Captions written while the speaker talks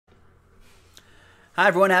Hi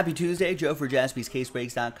everyone, happy Tuesday. Joe for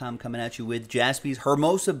JaspysCaseBreaks.com coming at you with Jaspy's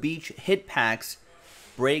Hermosa Beach Hit Packs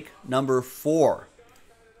break number 4.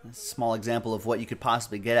 That's a small example of what you could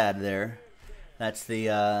possibly get out of there. That's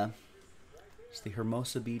the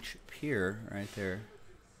Hermosa Beach Pier right there.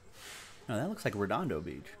 No, that looks like Redondo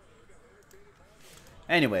Beach.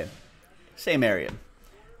 Anyway, same area.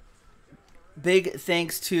 Big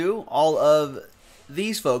thanks to all of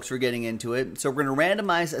these folks for getting into it. So we're going to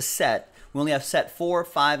randomize a set. We only have set 4,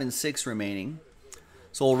 5, and 6 remaining.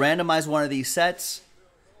 So we'll randomize one of these sets.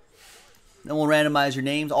 Then we'll randomize your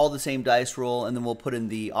names, all the same dice roll, and then we'll put in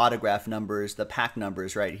the autograph numbers, the pack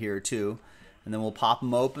numbers right here too. And then we'll pop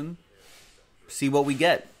them open, see what we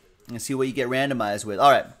get, and see what you get randomized with.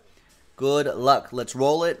 All right, good luck. Let's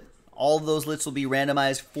roll it. All of those lists will be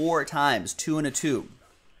randomized 4 times, 2 and a 2.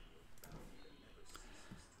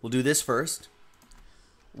 We'll do this first.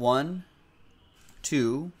 1,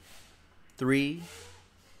 2, 3,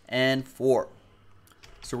 and 4.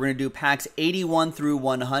 So we're going to do packs 81 through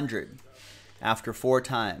 100 after 4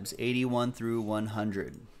 times. 81 through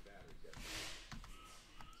 100.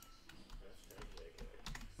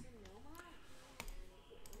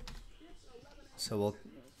 So we'll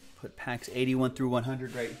put packs 81 through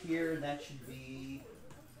 100 right here. That should be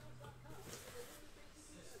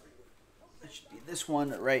this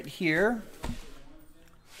one right here.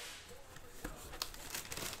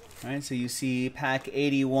 All right, so you see pack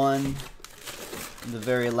 81, the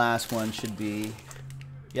very last one should be,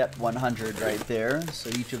 yep, 100 right there.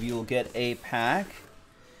 So each of you will get a pack.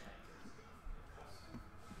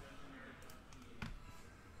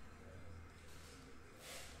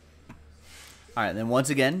 All right, then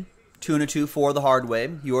once again, 2 and a 2 for the hard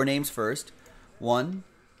way. Your names first. 1,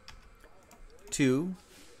 2,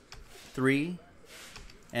 3,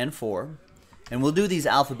 and 4. And we'll do these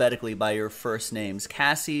alphabetically by your first names.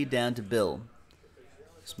 Cassie down to Bill.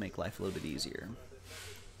 Just make life a little bit easier.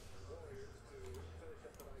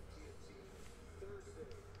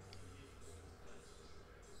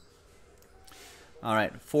 All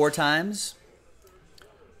right, 4 times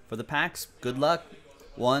for the packs. Good luck.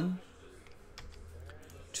 1,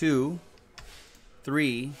 2,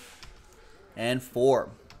 3, and 4.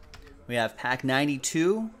 We have pack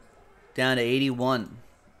 92 down to 81.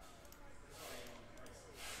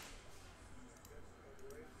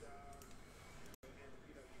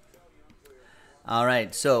 All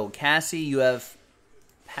right, so Cassie, you have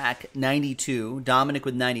pack 92, Dominic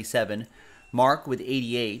with 97, Mark with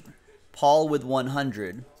 88, Paul with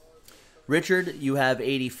 100, Richard, you have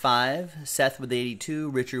 85, Seth with 82,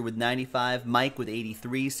 Richard with 95, Mike with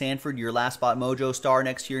 83, Sanford, your last spot mojo star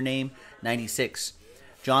next to your name, 96,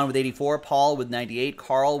 John with 84, Paul with 98,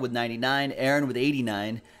 Carl with 99, Aaron with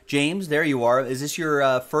 89, James, there you are. Is this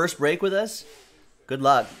your first break with us? Good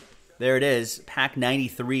luck. There it is, pack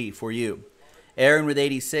 93 for you. Aaron with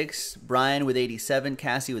 86, Brian with 87,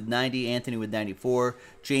 Cassie with 90, Anthony with 94,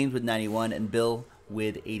 James with 91, and Bill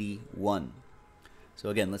with 81. So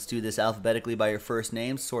again, let's do this alphabetically by your first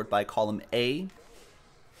name. Sort by column A.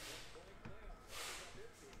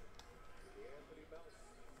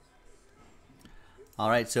 All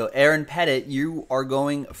right, so Aaron Pettit, you are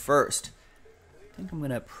going first. I think I'm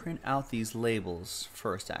going to print out these labels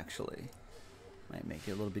first, actually. Might make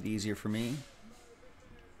it a little bit easier for me.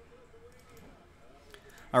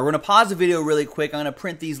 All right, we're going to pause the video really quick. I'm going to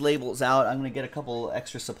print these labels out. I'm going to get a couple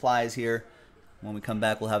extra supplies here. When we come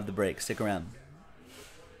back, we'll have the break. Stick around.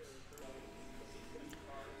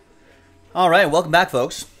 All right, welcome back,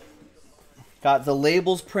 folks. Got the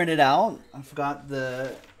labels printed out. I've got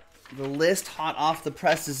the list hot off the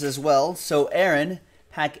presses as well. So Aaron,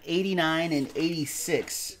 pack 89 and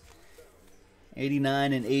 86.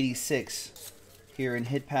 89 and 86 here in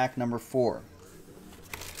hit pack number 4.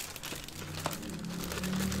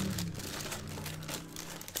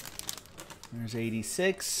 There's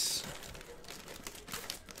 86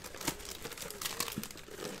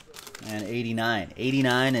 and 89.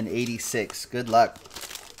 89 and 86. Good luck.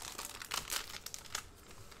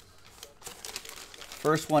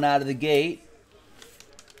 First one out of the gate.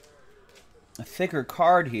 A thicker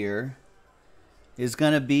card here is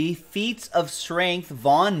going to be Feats of Strength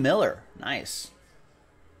Von Miller. Nice.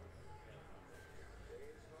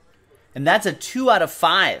 And that's a 2 out of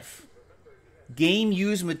 5. Game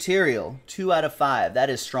used material, 2 out of 5. That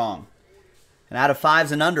is strong. And out of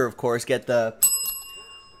 5s and under, of course, get the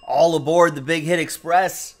all aboard the Big Hit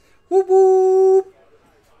Express. Whoop whoop.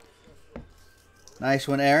 Nice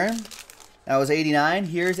one, Aaron. That was 89.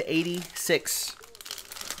 Here's 86.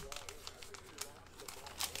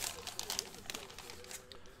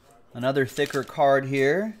 Another thicker card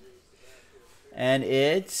here. And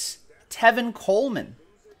it's Tevin Coleman,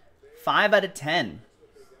 5 out of 10.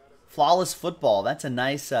 Flawless football. That's a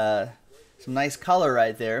nice, some nice color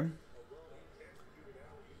right there.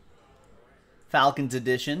 Falcons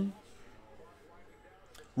edition.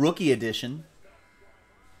 Rookie edition.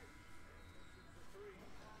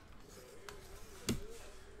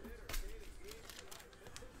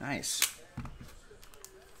 Nice.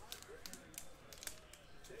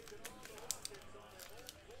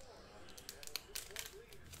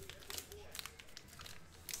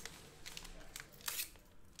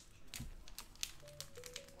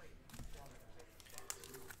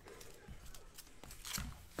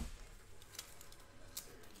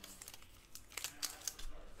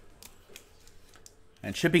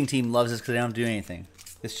 And shipping team loves this because they don't have to do anything.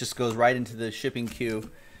 This just goes right into the shipping queue,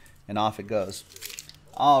 and off it goes.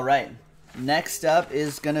 All right. Next up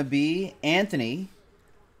is going to be Anthony,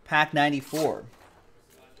 pack 94.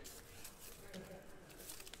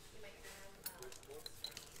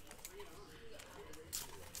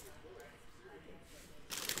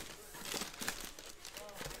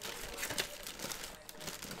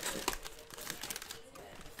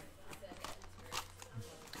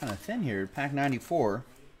 Kind of thin here, pack 94.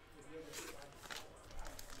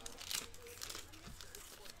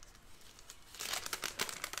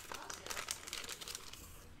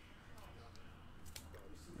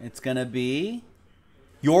 It's going to be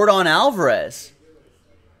Yordan Alvarez.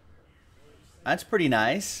 That's pretty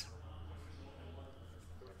nice.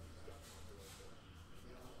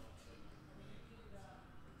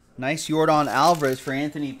 Nice Yordan Alvarez for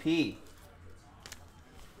Anthony P.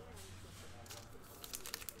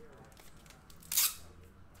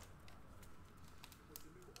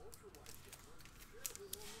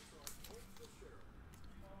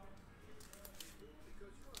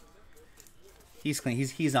 He's clean.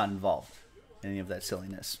 He's not involved in any of that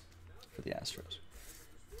silliness for the Astros.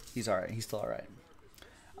 He's all right. He's still all right.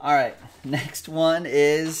 All right. Next one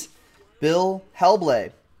is Bill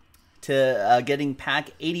Hellblay to getting pack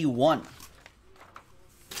 81.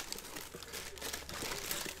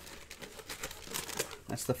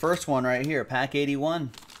 That's the first one right here, pack 81.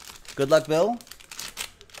 Good luck, Bill.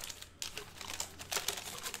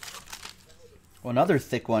 Oh, another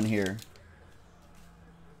thick one here.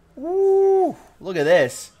 Woo! Look at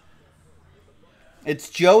this. It's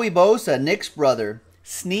Joey Bosa, Nick's brother.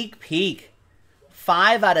 Sneak peek.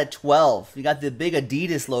 5 out of 12. You got the big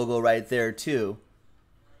Adidas logo right there, too.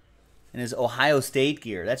 And his Ohio State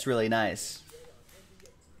gear. That's really nice.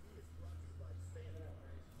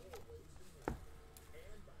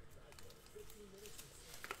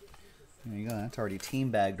 There you go. That's already team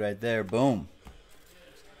bagged right there. Boom.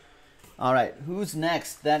 All right. Who's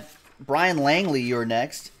next? That Brian Langley, you're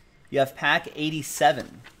next. You have pack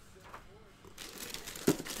 87.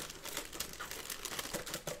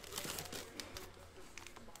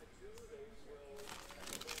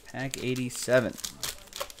 Pack 87.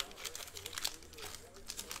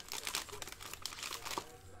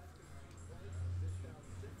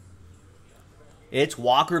 It's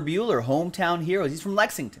Walker Buehler, hometown heroes. He's from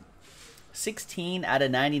Lexington. 16 out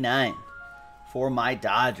of 99 for my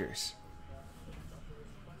Dodgers.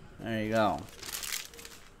 There you go.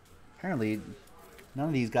 Apparently, none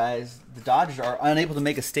of these guys, the Dodgers, are unable to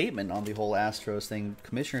make a statement on the whole Astros thing.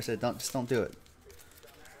 Commissioner said, just don't do it.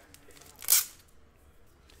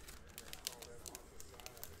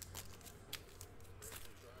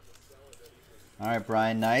 All right,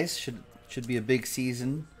 Brian, nice. Should be a big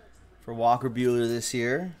season for Walker Buehler this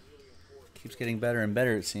year. Keeps getting better and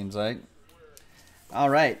better, it seems like. All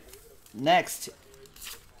right, next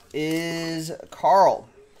is Carl.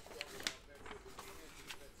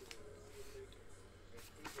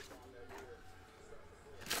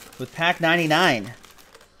 With pack 99.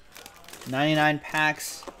 99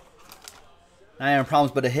 packs. 99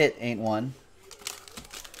 problems, but a hit ain't one.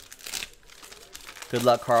 Good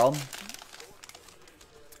luck, Carl.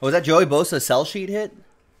 Oh, was that Joey Bosa sell sheet hit?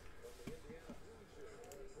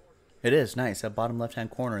 It is. Nice. That bottom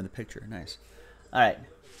left-hand corner in the picture. Nice. All right.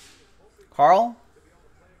 Carl,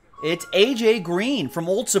 it's AJ Green from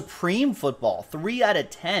Old Supreme Football. 3 out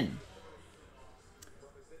of 10.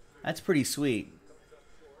 That's pretty sweet.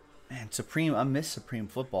 Man, Supreme, I miss Supreme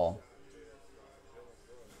Football.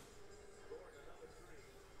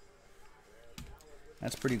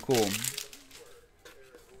 That's pretty cool.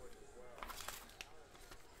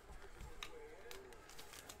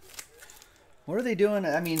 What are they doing?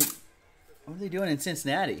 I mean, what are they doing in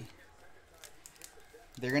Cincinnati?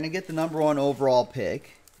 They're going to get the number 1 overall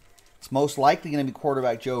pick. It's most likely going to be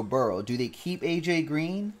quarterback Joe Burrow. Do they keep A.J.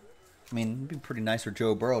 Green? I mean, it'd be pretty nice for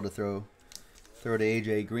Joe Burrow to throw to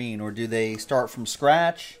A.J. Green. Or do they start from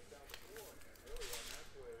scratch?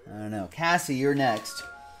 I don't know. Cassie, you're next.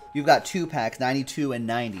 You've got 2 packs, 92 and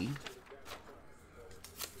 90.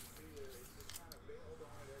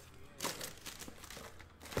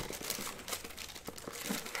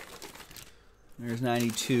 There's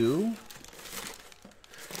 92.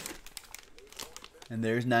 And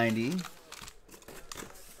there's 90.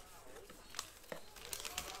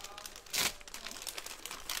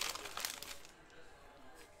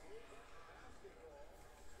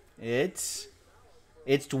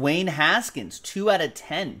 It's Dwayne Haskins, 2 out of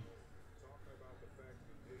 10.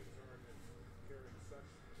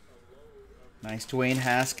 Nice Dwayne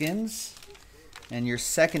Haskins. And your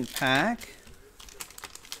second pack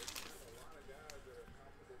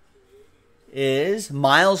is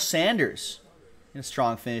Miles Sanders. A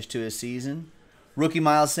strong finish to his season. Rookie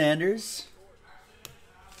Miles Sanders.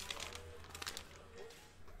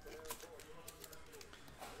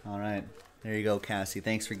 All right. There you go, Cassie.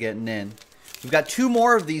 Thanks for getting in. We've got 2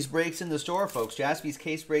 more of these breaks in the store, folks.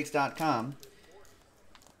 JaspysCaseBreaks.com.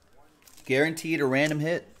 Guaranteed a random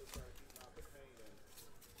hit.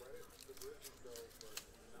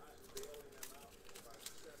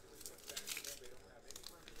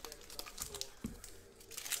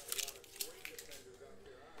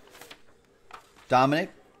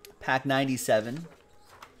 Dominic, pack 97.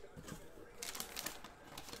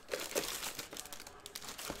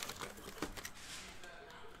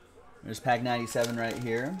 There's pack 97 right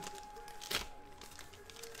here.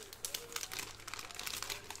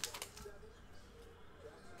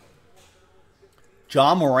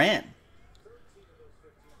 John Morant.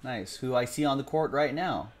 Nice. Who I see on the court right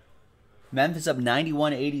now. Memphis up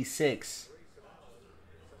 91-86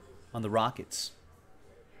 on the Rockets.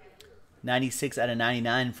 96 out of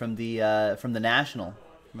 99 from the national,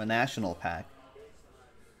 from a national pack.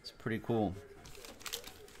 It's pretty cool.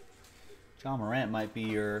 John Morant might be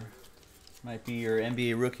your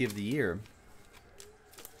NBA Rookie of the Year.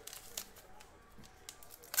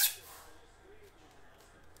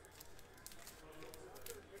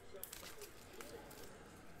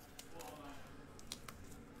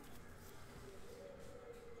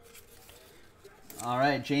 All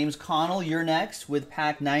right, James Connell, you're next with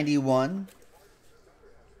pack 91.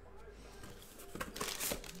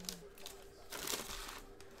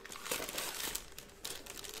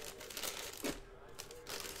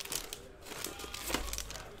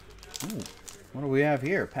 Ooh, what do we have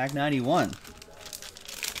here? Pack 91.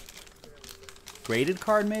 Graded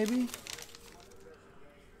card, maybe?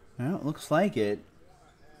 Well, it looks like it.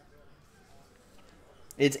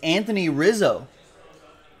 It's Anthony Rizzo.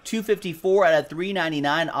 254 out of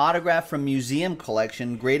 399, autograph from Museum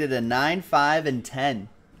Collection, graded a 9, 5, and 10.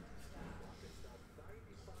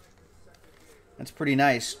 That's pretty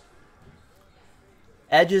nice.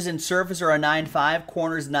 Edges and surface are a 9, 5,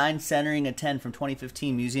 corners 9, centering a 10 from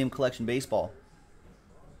 2015 Museum Collection Baseball.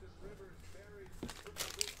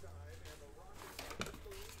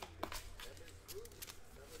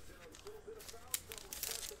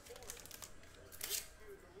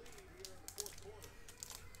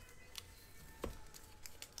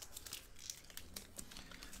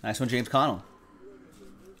 Nice one, James Connell.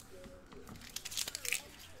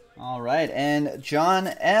 All right, and John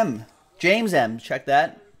M. James M. Check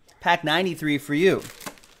that. Pack 93 for you.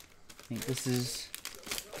 I think this is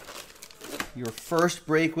your first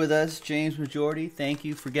break with us, James Majority. Thank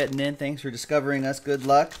you for getting in. Thanks for discovering us. Good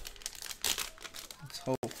luck.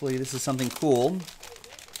 Hopefully this is something cool.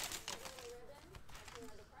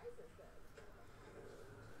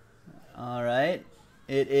 All right.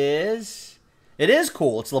 It is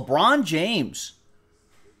cool. It's LeBron James.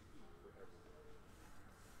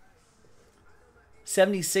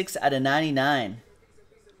 76 out of 99.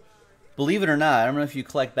 Believe it or not, I don't know if you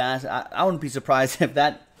collect baskets. I wouldn't be surprised if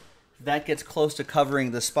that gets close to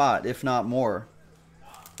covering the spot, if not more.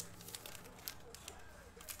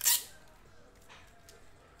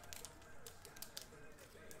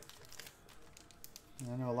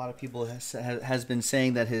 I know a lot of people has been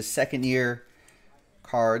saying that his second year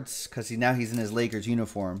cards, because now he's in his Lakers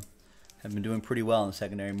uniform, have been doing pretty well in the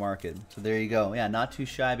secondary market. So there you go. Yeah, not too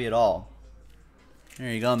shabby at all.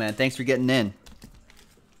 There you go, man. Thanks for getting in.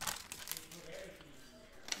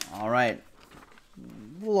 All right.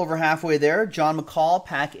 A little over halfway there. John McCall,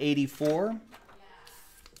 pack 84.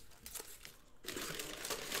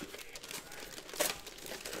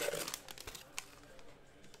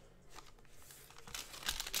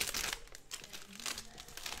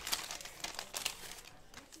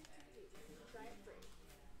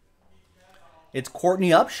 It's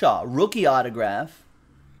Courtney Upshaw, rookie autograph.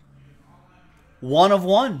 1 of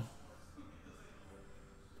 1.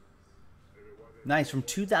 Nice, from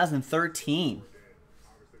 2013.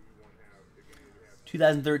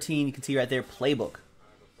 2013, you can see right there, Playbook.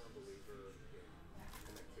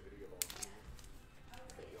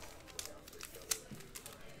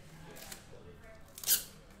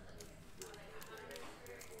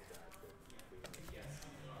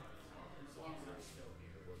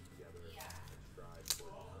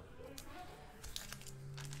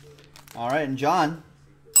 All right, and John,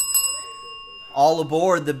 all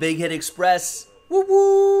aboard the Big Hit Express. Woo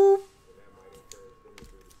woo!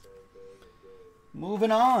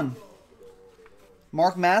 Moving on.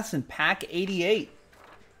 Mark Matheson, pack 88.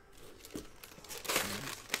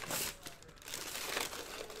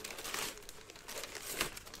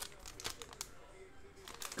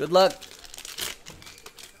 Good luck.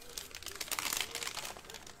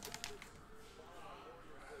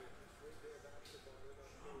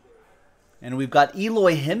 And we've got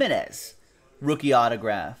Eloy Jimenez, rookie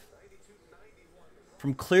autograph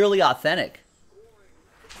from Clearly Authentic.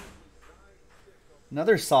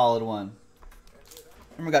 Another solid one.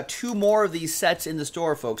 And we got 2 more of these sets in the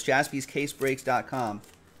store, folks. JaspysCaseBreaks.com.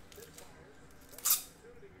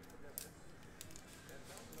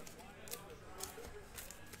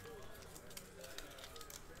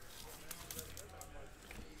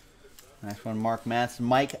 Next one, Mark Matheson.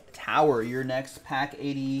 Mike Tower, your next, pack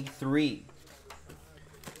 83.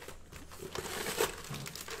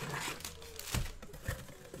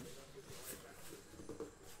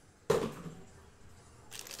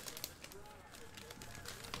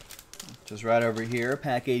 Just right over here,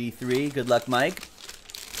 pack 83. Good luck, Mike.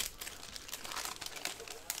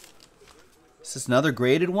 Is this another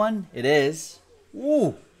graded one? It is.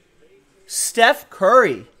 Ooh. Steph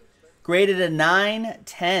Curry, graded a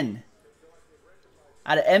 9/10.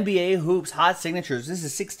 Out of NBA Hoops Hot Signatures. This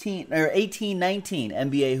is 18/19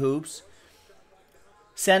 NBA Hoops.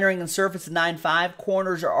 Centering and surface is 9.5.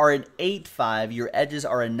 Corners are an 8.5. Your edges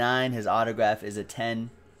are a 9. His autograph is a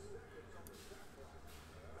 10.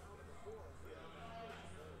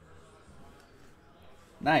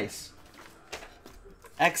 Nice.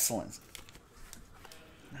 Excellent.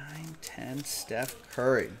 9/10 Steph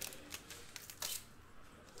Curry.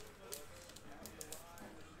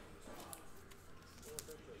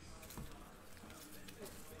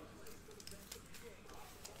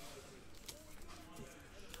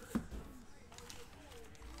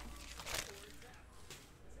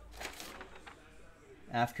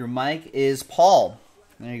 After Mike is Paul.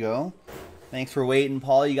 There you go. Thanks for waiting,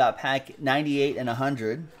 Paul. You got pack 98 and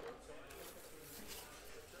 100.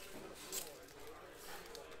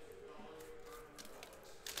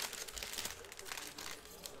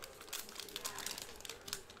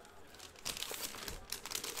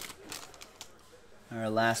 Our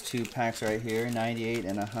last 2 packs right here, 98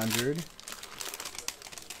 and 100.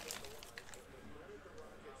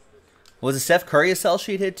 Was a Steph Curry a sell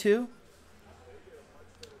sheet hit too?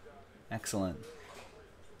 Excellent.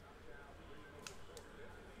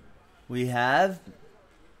 We have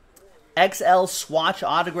XL Swatch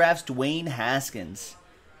Autographs, Dwayne Haskins.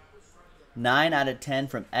 9/10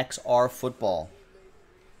 from XR Football.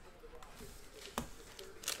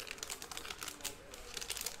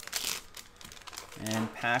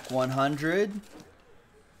 And pack 100.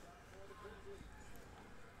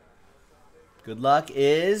 Good luck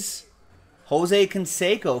is Jose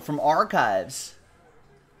Canseco from Archives.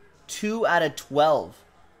 2/12.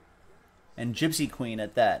 And Gypsy Queen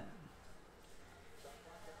at that.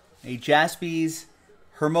 A Jaspy's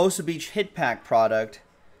Hermosa Beach Hit Pack product,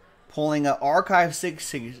 pulling an Archive Sig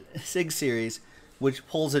Series, which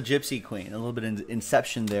pulls a Gypsy Queen. A little bit of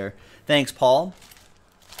inception there. Thanks, Paul.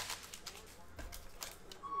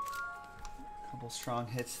 Couple strong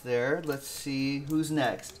hits there. Let's see who's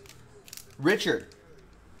next. Richard.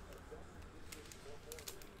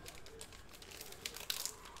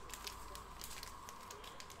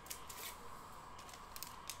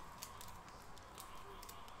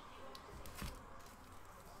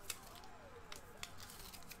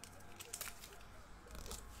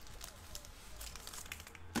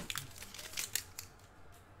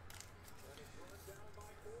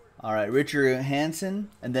 All right, Richard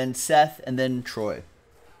Hansen, and then Seth, and then Troy.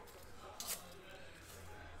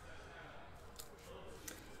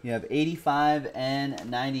 You have 85 and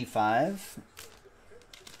 95.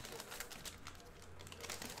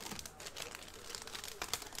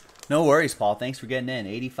 No worries, Paul. Thanks for getting in.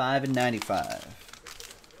 85 and 95.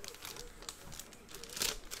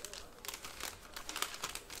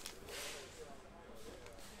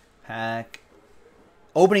 Pack.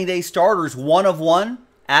 Opening day starters, 1 of 1.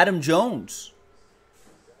 Adam Jones.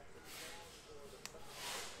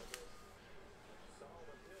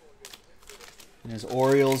 And his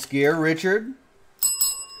Orioles gear, Richard.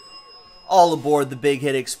 All aboard the Big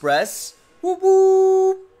Hit Express. Whoop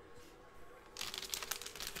whoop.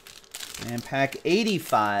 And pack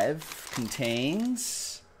 85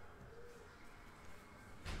 contains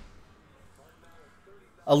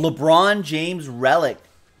a LeBron James relic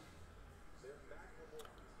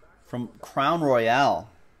from Crown Royale.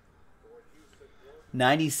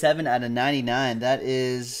 97 out of 99. That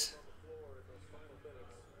is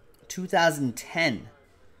 2010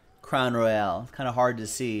 Crown Royale. Kind of hard to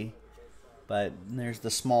see, but there's the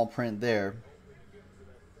small print there.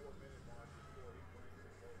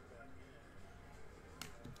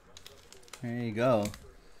 There you go.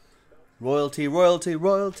 Royalty, royalty,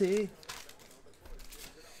 royalty.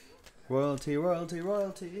 Royalty, royalty,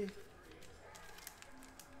 royalty.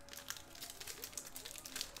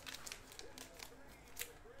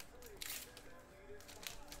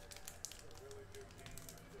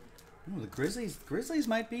 Ooh, the Grizzlies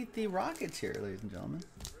might beat the Rockets here, ladies and gentlemen.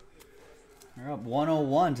 They're up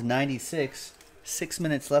 101 to 96. 6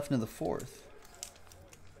 minutes left in the fourth.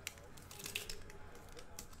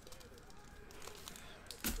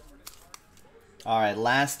 All right,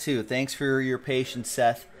 last two. Thanks for your patience,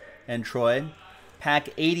 Seth and Troy. Pack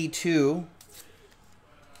 82.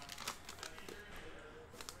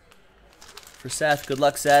 For Seth. Good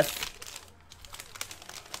luck, Seth.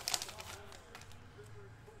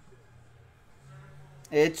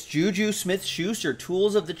 It's Juju Smith-Schuster,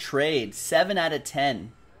 Tools of the Trade, 7 out of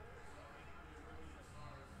 10.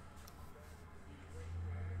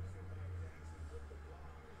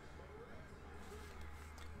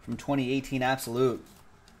 From 2018 Absolute.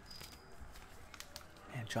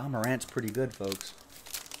 Man, John Morant's pretty good, folks.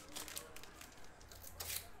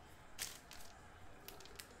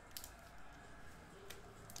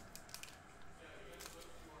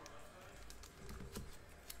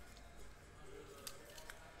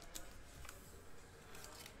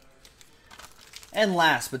 And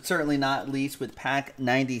last, but certainly not least, with pack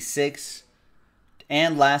 96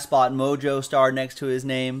 and last spot Mojo star next to his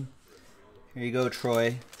name. Here you go,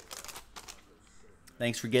 Troy.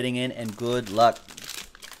 Thanks for getting in, and good luck.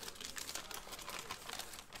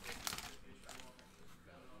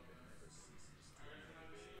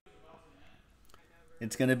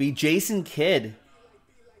 It's going to be Jason Kidd.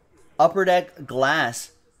 Upper Deck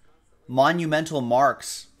Glass. Monumental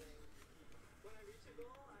Marks.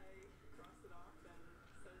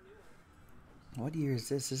 What year is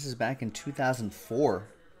this? This is back in 2004.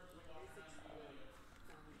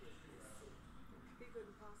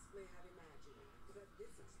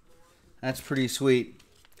 That's pretty sweet.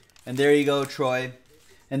 And there you go, Troy.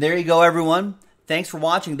 And there you go, everyone. Thanks for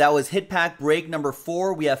watching. That was Hit Pack Break number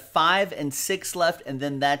 4. We have 5 and 6 left, and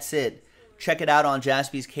then that's it. Check it out on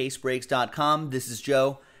jaspyscasebreaks.com. This is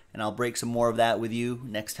Joe, and I'll break some more of that with you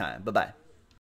next time. Bye-bye.